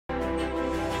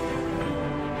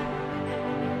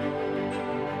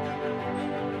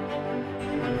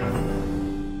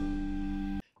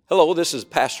Hello, this is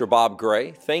Pastor Bob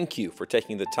Gray. Thank you for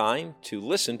taking the time to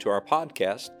listen to our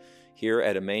podcast here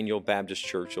at Emmanuel Baptist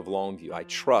Church of Longview. I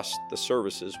trust the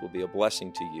services will be a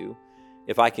blessing to you.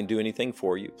 If I can do anything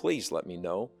for you, please let me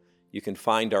know. You can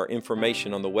find our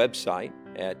information on the website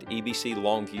at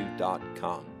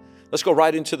ebclongview.com. Let's go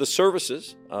right into the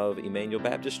services of Emmanuel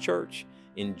Baptist Church.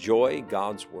 Enjoy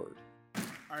God's Word. All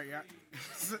right, yeah.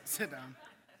 Sit down.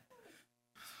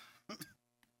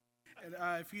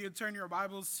 If you would turn your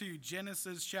Bibles to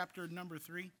Genesis chapter number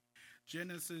 3.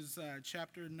 Genesis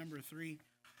chapter number 3.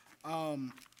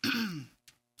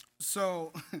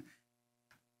 So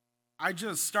I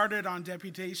just started on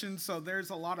deputation, so there's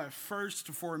a lot of first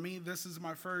for me. This is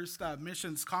my first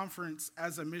missions conference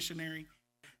as a missionary,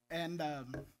 and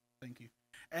thank you,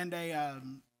 and a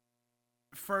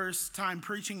first time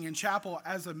preaching in chapel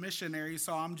as a missionary.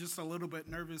 So I'm just a little bit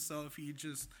nervous. So if you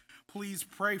just please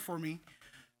pray for me.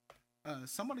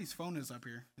 Somebody's phone is up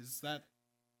here. Is that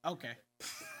okay?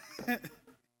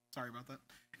 Sorry about that.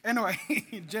 Anyway,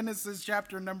 Genesis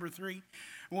chapter number 3.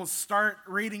 We'll start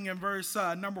reading in verse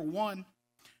number 1.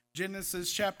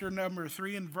 Genesis chapter number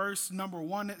 3 and verse number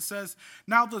 1, it says,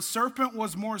 "Now the serpent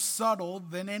was more subtle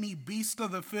than any beast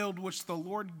of the field which the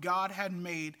Lord God had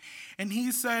made. And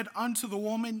he said unto the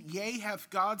woman, Yea, hath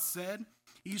God said,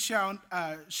 Ye shall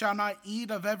not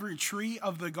eat of every tree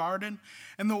of the garden.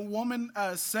 And the woman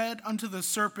said unto the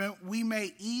serpent, We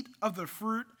may eat of the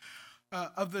fruit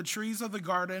of the trees of the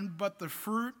garden, but the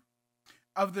fruit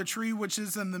of the tree which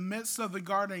is in the midst of the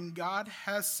garden, God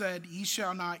has said, Ye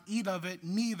shall not eat of it,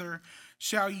 neither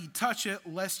shall ye touch it,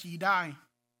 lest ye die.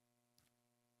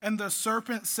 And the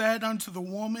serpent said unto the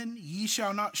woman, Ye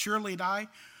shall not surely die,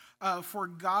 for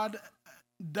God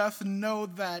doth know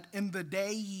that in the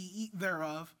day ye eat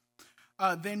thereof,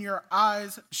 then your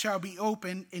eyes shall be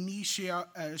opened, and ye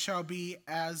shall be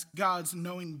as gods,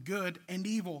 knowing good and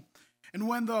evil. And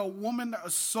when the woman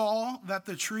saw that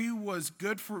the tree was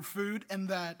good for food, and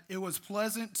that it was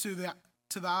pleasant to the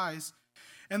eyes,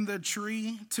 and the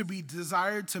tree to be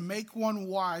desired to make one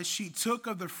wise, she took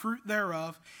of the fruit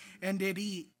thereof, and did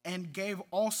eat, and gave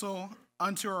also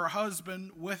unto her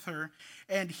husband with her,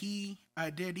 and he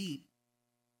did eat.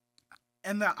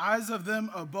 And the eyes of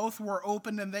them both were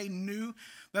opened, and they knew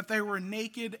that they were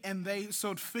naked, and they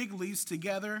sewed fig leaves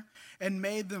together and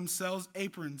made themselves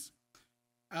aprons.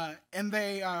 And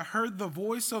they heard the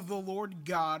voice of the Lord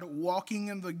God walking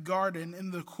in the garden in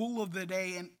the cool of the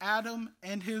day, and Adam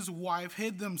and his wife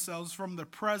hid themselves from the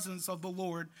presence of the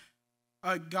Lord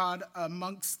God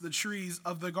amongst the trees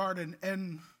of the garden.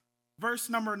 And verse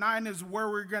number 9 is where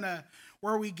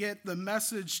we get the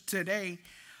message today.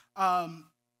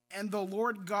 And the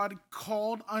Lord God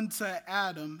called unto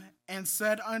Adam and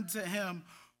said unto him,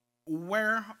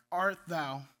 Where art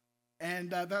thou?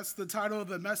 And that's the title of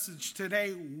the message today,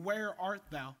 Where art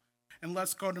thou? And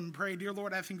let's go and pray. Dear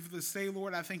Lord, I thank you for this day,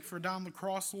 Lord. I thank you for down the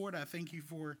cross, Lord. I thank you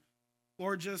for,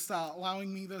 Lord, just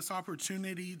allowing me this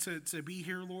opportunity to be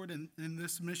here, Lord, in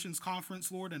this missions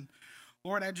conference, Lord. And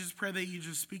Lord, I just pray that you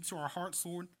just speak to our hearts,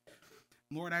 Lord.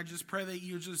 Lord, I just pray that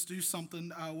you just do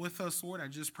something with us, Lord. I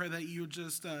just pray that you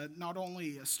just not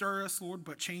only stir us, Lord,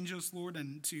 but change us, Lord,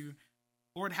 and to,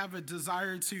 Lord, have a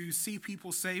desire to see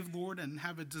people saved, Lord, and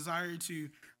have a desire to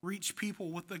reach people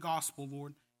with the gospel,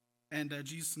 Lord. And in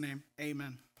Jesus' name,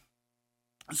 amen.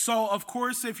 So, of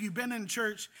course, if you've been in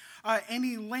church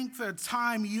any length of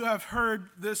time, you have heard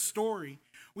this story.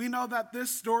 We know that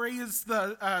this story is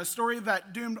the story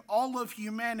that doomed all of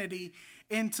humanity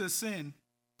into sin.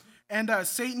 And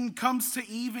Satan comes to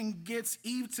Eve and gets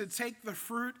Eve to take the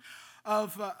fruit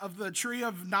of the tree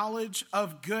of knowledge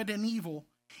of good and evil.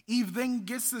 Eve then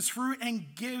gets this fruit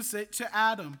and gives it to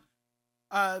Adam.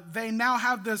 They now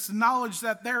have this knowledge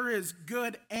that there is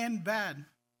good and bad.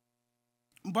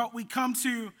 But we come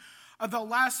to the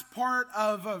last part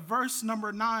of verse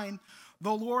number 9.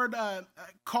 The Lord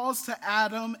calls to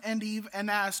Adam and Eve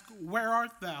and asks, Where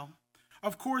art thou?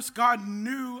 Of course, God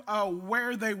knew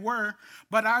where they were,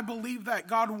 but I believe that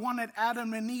God wanted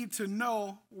Adam and Eve to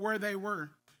know where they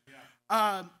were.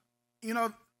 Yeah.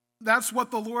 That's what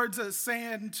the Lord's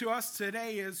saying to us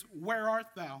today is, where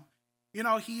art thou?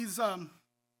 He's,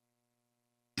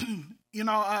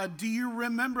 do you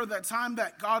remember that time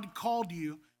that God called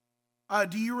you?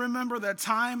 Do you remember the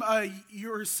time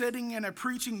you were sitting in a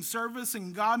preaching service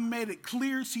and God made it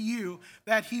clear to you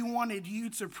that he wanted you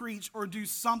to preach or do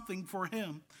something for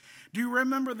him? Do you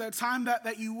remember the time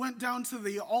that you went down to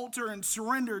the altar and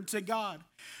surrendered to God?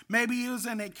 Maybe it was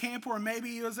in a camp or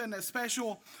maybe it was in a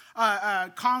special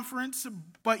conference,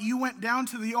 but you went down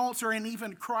to the altar and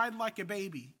even cried like a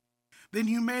baby. Then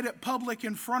you made it public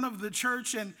in front of the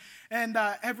church, and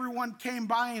everyone came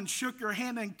by and shook your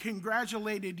hand and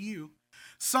congratulated you.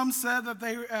 Some said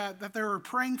that they were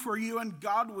praying for you and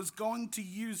God was going to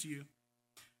use you.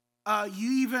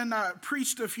 You even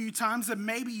preached a few times, and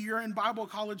maybe you're in Bible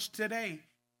college today.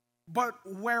 But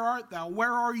where art thou?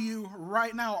 Where are you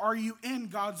right now? Are you in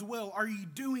God's will? Are you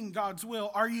doing God's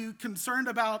will? Are you concerned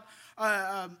about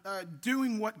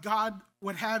doing what God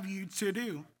would have you to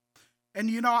do? And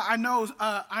I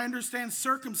understand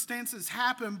circumstances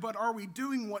happen, but are we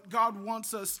doing what God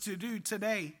wants us to do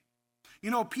today?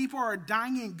 People are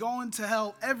dying and going to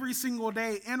hell every single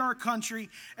day in our country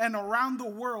and around the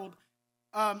world.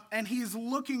 And he's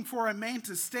looking for a man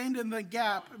to stand in the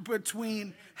gap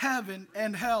between heaven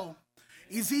and hell.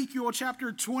 Ezekiel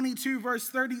chapter 22 verse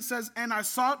 30 says, "And I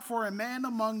sought for a man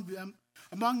among them,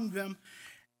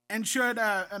 and should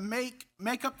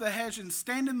make up the hedge and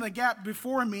stand in the gap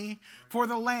before me for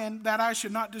the land, that I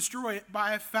should not destroy it, but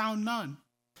I found none."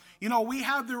 We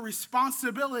have the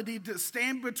responsibility to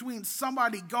stand between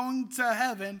somebody going to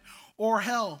heaven or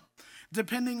hell,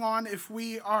 depending on if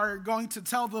we are going to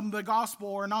tell them the gospel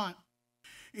or not.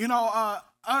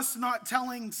 Us not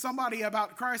telling somebody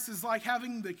about Christ is like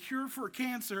having the cure for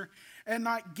cancer and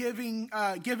not giving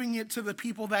it to the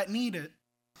people that need it.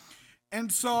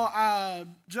 And so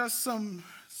just some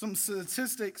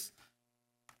statistics.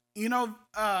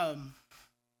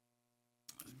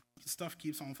 Stuff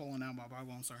keeps on falling out of my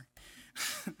Bible, I'm sorry.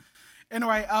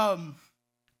 Anyway,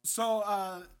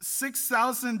 so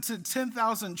 6,000 to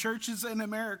 10,000 churches in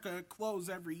America close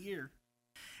every year.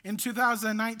 In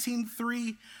 2019,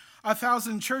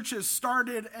 3,000 churches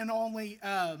started, and only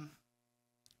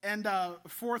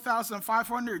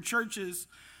 4,500 churches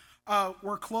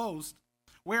were closed.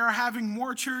 We are having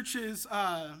more churches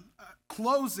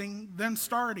closing than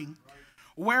starting.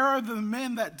 Where are the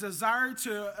men that desire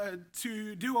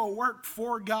to do a work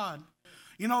for God?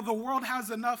 The world has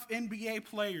enough NBA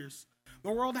players.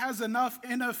 The world has enough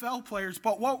NFL players,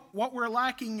 but what we're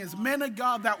lacking is men of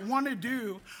God that want to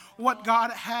do what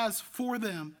God has for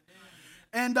them.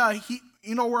 And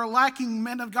we're lacking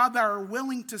men of God that are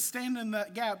willing to stand in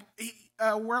that gap.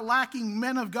 We're lacking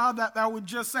men of God that would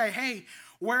just say, "Hey,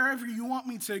 wherever you want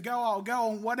me to go, I'll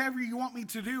go, and whatever you want me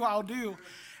to do, I'll do."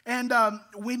 And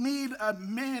we need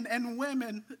men and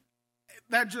women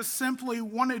that just simply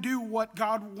want to do what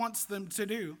God wants them to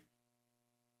do.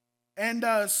 And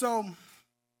so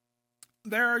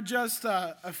there are just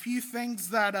a few things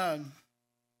that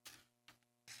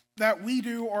we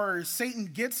do, or Satan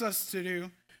gets us to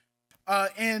do,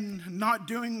 in not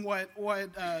doing what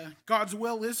God's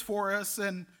will is for us.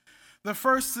 And the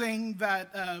first thing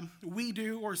that we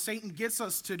do, or Satan gets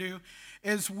us to do,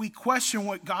 is we question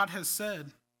what God has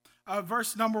said.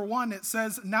 Verse number 1, it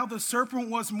says, "Now the serpent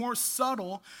was more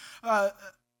subtle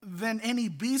than any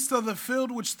beast of the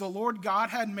field which the Lord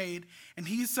God had made. And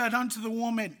he said unto the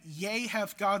woman, Yea,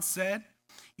 hath God said,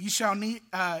 Ye shall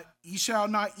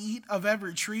not eat of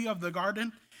every tree of the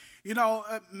garden."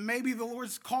 Maybe the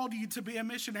Lord's called you to be a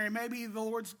missionary. Maybe the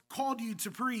Lord's called you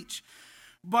to preach.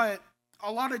 But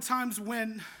a lot of times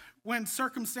when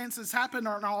circumstances happen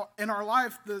in our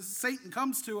life, Satan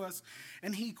comes to us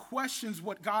and he questions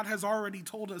what God has already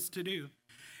told us to do.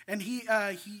 And he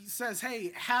says,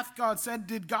 "Hey, hath God said?"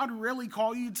 Did God really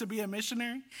call you to be a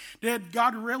missionary? Did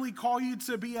God really call you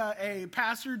to be a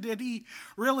pastor? Did he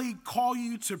really call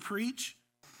you to preach?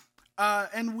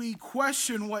 And we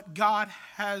question what God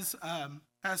has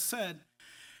said.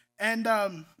 And,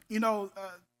 a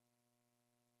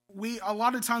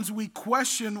lot of times we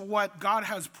question what God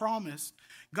has promised.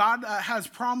 God has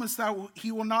promised that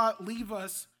he will not leave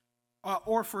us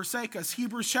or forsake us.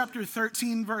 Hebrews chapter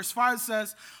 13 verse 5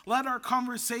 says, "Let our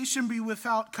conversation be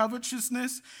without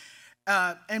covetousness,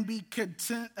 and be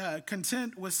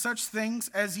content with such things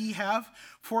as ye have.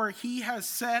 For he has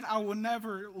said, I will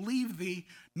never leave thee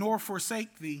nor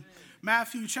forsake thee."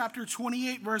 Matthew chapter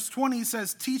 28 verse 20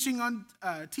 says, teaching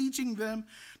them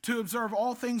to observe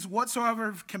all things whatsoever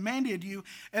I have commanded you,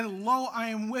 and lo, I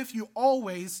am with you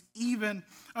always, even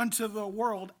unto the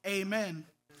world. Amen.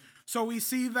 So we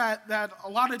see that a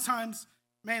lot of times,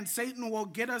 Satan will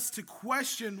get us to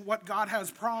question what God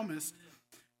has promised.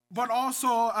 But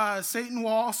also, Satan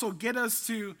will also get us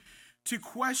to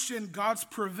question God's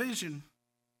provision.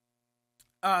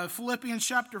 Philippians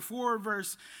chapter 4,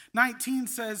 verse 19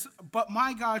 says, "But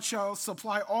my God shall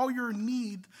supply all your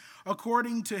need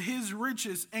according to his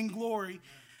riches and glory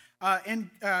in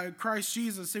Christ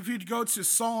Jesus." If you'd go to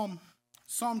Psalm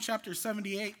chapter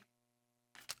 78.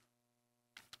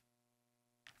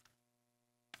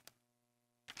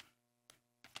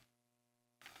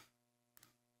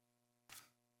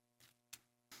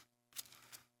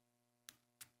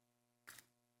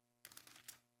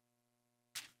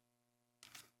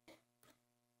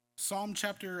 Psalm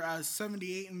chapter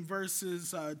 78 and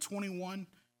verses 21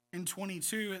 and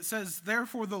 22. It says,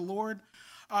 "Therefore the Lord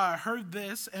heard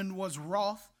this and was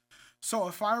wroth. So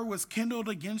a fire was kindled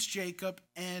against Jacob,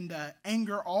 and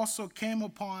anger also came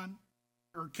up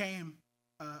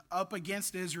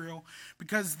against Israel,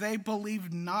 because they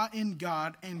believed not in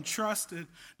God and trusted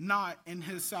not in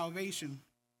his salvation."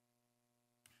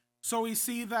 So we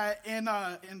see that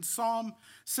in Psalm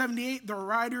 78, the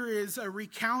writer is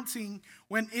recounting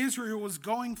when Israel was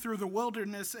going through the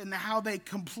wilderness and how they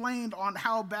complained on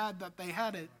how bad that they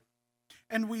had it.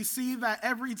 And we see that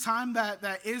every time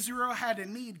that Israel had a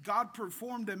need, God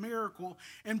performed a miracle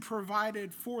and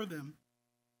provided for them.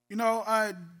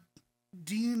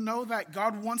 Do you know that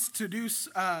God wants to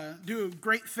do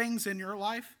great things in your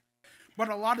life? But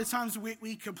a lot of times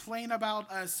we complain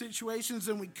about situations,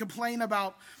 and we complain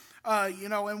about,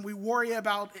 and we worry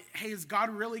about, hey, is God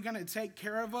really going to take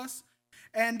care of us?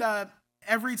 And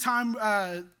every time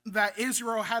that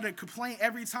Israel had a complaint,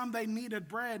 every time they needed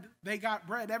bread, they got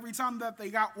bread. Every time that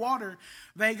they got water,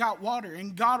 they got water.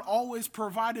 And God always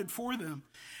provided for them.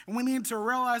 And we need to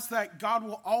realize that God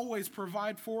will always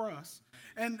provide for us.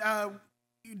 And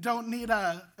you don't need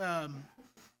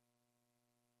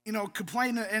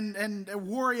complain and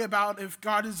worry about if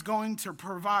God is going to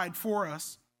provide for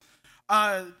us.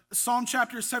 Psalm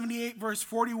chapter 78 verse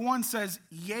 41 says,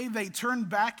 "Yea, they turned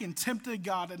back and tempted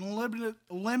God and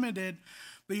limited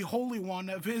the Holy One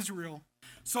of Israel."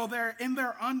 So they're in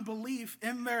their unbelief,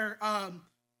 in their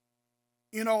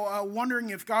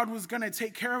wondering if God was going to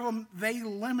take care of them, they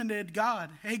limited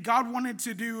God. Hey, God wanted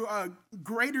to do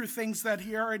greater things that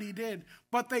he already did,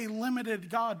 but they limited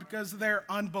God because of their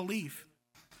unbelief.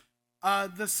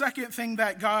 The second thing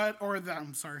that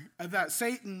that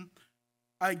Satan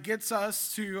gets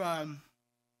us to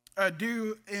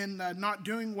do in not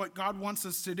doing what God wants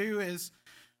us to do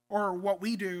or what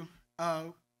we do,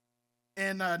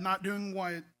 and not doing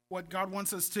what God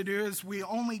wants us to do, is we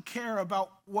only care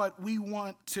about what we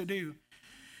want to do.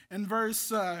 In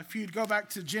verse, if you'd go back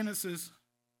to Genesis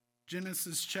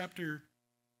chapter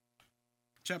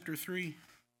 3.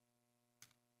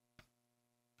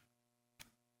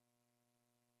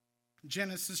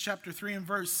 Genesis chapter 3 and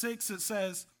verse 6, it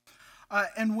says,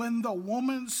 "And when the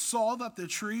woman saw that the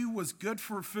tree was good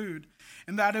for food,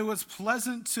 and that it was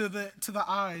pleasant to the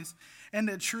eyes, and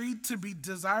a tree to be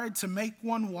desired to make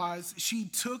one wise, she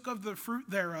took of the fruit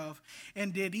thereof,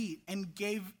 and did eat, and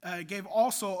gave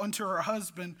also unto her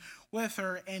husband with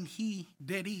her, and he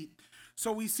did eat."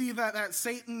 So we see that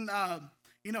Satan,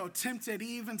 tempted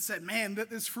Eve and said, "Man,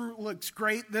 this fruit looks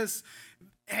great.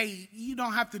 Hey, you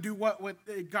don't have to do what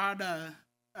God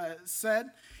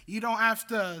said. You don't have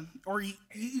to, or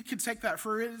you can take that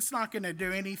fruit. It's not going to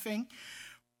do anything."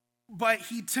 But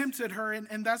he tempted her,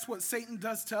 and that's what Satan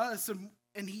does to us,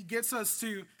 and he gets us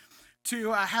to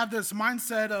have this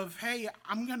mindset of, hey,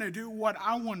 I'm going to do what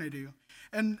I want to do,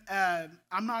 and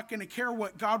I'm not going to care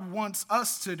what God wants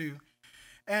us to do.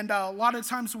 And a lot of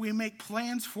times we make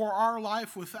plans for our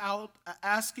life without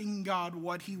asking God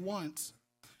what he wants.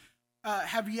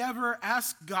 Have you ever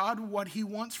asked God what he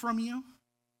wants from you?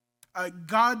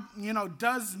 God,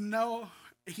 does know.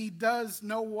 He does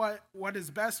know what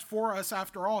is best for us.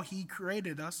 After all, he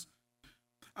created us.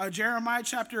 Jeremiah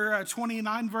chapter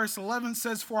 29 verse 11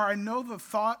 says, "For I know the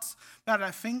thoughts that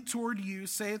I think toward you,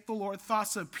 saith the Lord,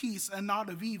 thoughts of peace and not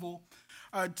of evil,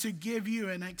 to give you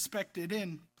an expected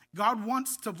end." God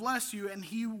wants to bless you, and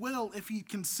he will if you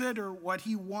consider what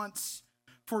he wants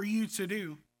for you to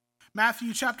do.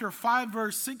 Matthew chapter 5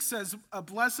 verse 6 says,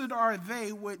 "Blessed are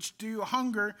they which do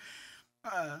hunger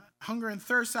and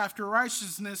thirst after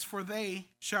righteousness, for they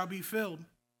shall be filled."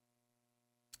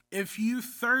 If you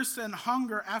thirst and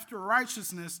hunger after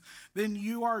righteousness, then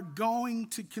you are going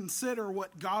to consider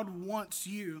what God wants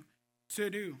you to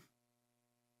do.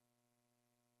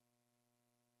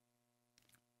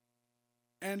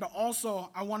 And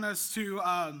also, I want us to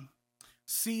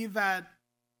see that,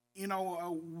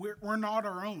 we're not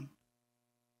our own.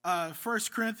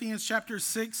 1 Corinthians chapter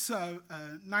 6,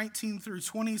 19 through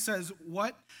 20 says,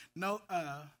 What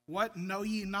know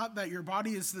ye not that your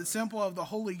body is the temple of the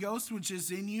Holy Ghost, which is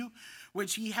in you,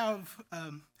 which ye have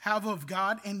of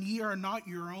God, and ye are not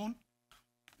your own?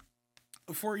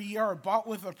 For ye are bought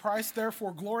with a price,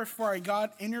 therefore glorify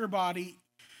God in your body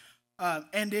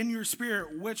and in your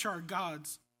spirit, which are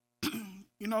God's.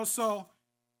 So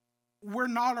we're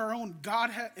not our own.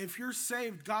 If you're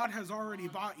saved, God has already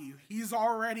bought you. He's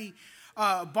already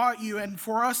bought you, and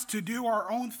for us to do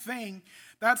our own thing,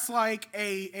 that's like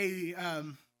a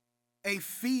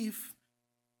thief,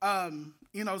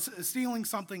 stealing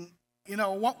something.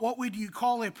 What would you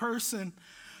call a person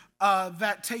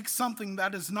that takes something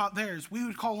that is not theirs, we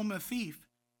would call them a thief.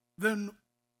 Then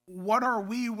what are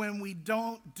we when we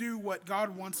don't do what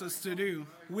God wants us to do?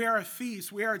 We are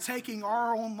thieves. We are taking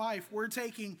our own life. We're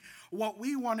taking what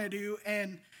we want to do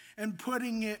and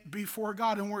putting it before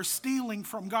God. And we're stealing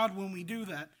from God when we do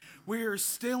that. We are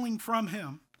stealing from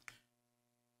Him.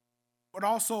 But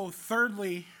also,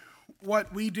 thirdly,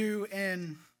 what we do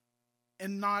in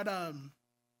not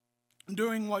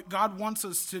doing what God wants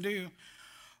us to do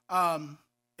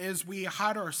is we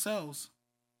hide ourselves.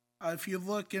 If you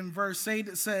look in verse 8,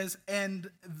 it says, "And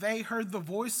they heard the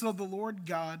voice of the Lord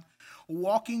God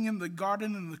walking in the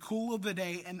garden in the cool of the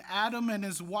day, and Adam and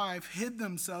his wife hid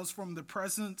themselves from the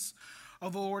presence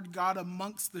of the Lord God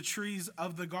amongst the trees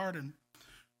of the garden."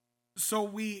 So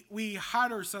we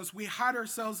hide ourselves. We hide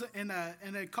ourselves in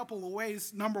a couple of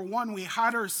ways. Number one, we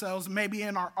hide ourselves maybe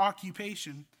in our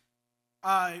occupation.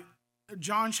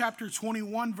 John chapter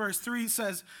 21, verse 3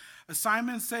 says,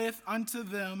 "Simon saith unto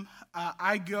them,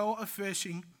 I go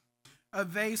a-fishing.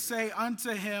 They say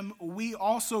unto him, We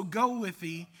also go with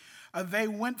thee. They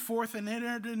went forth and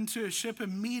entered into a ship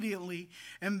immediately,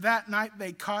 and that night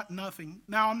they caught nothing."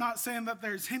 Now, I'm not saying that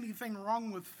there's anything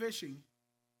wrong with fishing,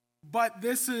 but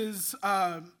this is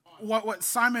what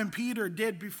Simon Peter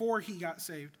did before he got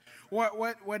saved.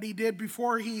 What he did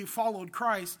before he followed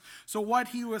Christ. So what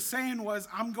he was saying was,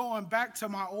 I'm going back to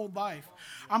my old life.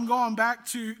 I'm going back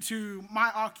to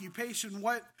my occupation.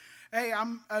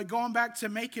 I'm going back to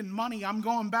making money. I'm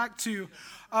going back to,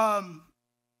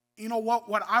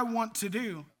 what I want to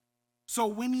do. So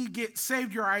when you get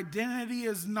saved, your identity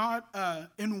is not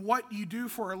in what you do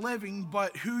for a living,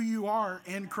 but who you are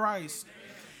in Christ.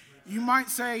 You might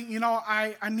say,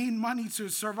 I need money to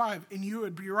survive, and you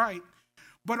would be right.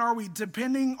 But are we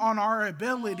depending on our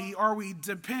ability? Are we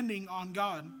depending on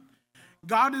God?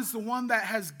 God is the one that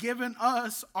has given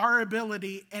us our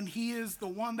ability, and He is the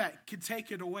one that could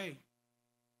take it away.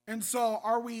 And so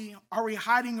are we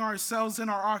hiding ourselves in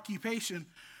our occupation?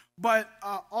 But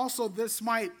also this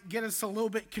might get us a little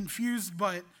bit confused,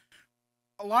 but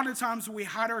a lot of times we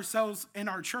hide ourselves in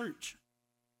our church.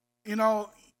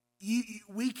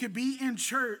 We could be in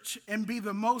church and be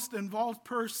the most involved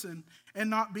person and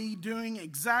not be doing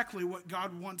exactly what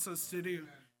God wants us to do.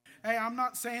 Hey, I'm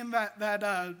not saying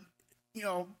that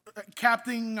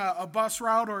captaining a bus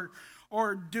route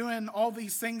or doing all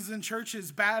these things in church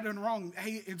is bad and wrong.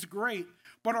 Hey, it's great.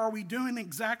 But are we doing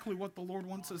exactly what the Lord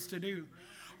wants us to do?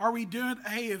 Are we doing,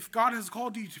 if God has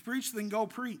called you to preach, then go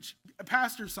preach. A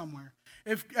pastor somewhere.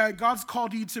 If God's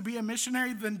called you to be a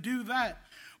missionary, then do that.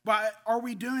 But are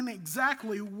we doing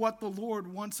exactly what the Lord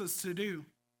wants us to do?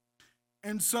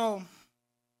 And so,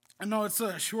 I know it's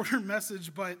a shorter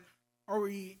message, but are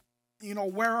we,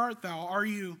 where art thou? Are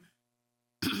you,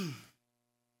 I'm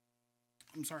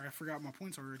sorry, I forgot my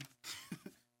points already.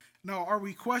 No, are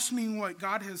we questioning what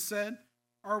God has said?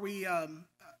 Are we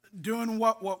doing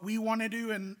what we want to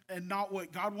do and not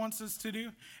what God wants us to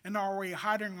do? And are we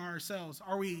hiding ourselves?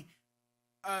 Are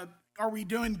we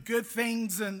doing good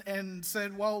things and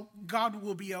said, well, God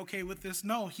will be okay with this?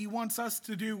 No, He wants us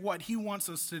to do what He wants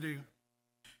us to do.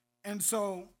 And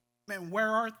so, man, where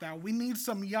art thou? We need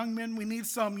some young men, we need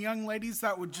some young ladies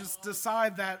that would just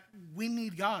decide that we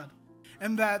need God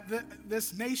and that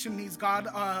this nation needs God.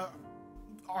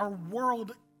 Our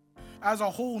world as a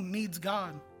whole needs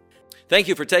God. Thank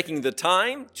you for taking the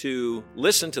time to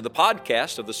listen to the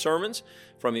podcast of the sermons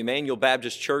from Emmanuel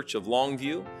Baptist Church of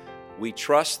Longview. We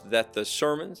trust that the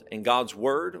sermons and God's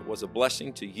Word was a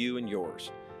blessing to you and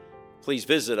yours. Please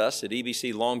visit us at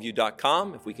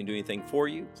ebclongview.com. If we can do anything for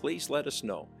you, please let us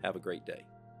know. Have a great day.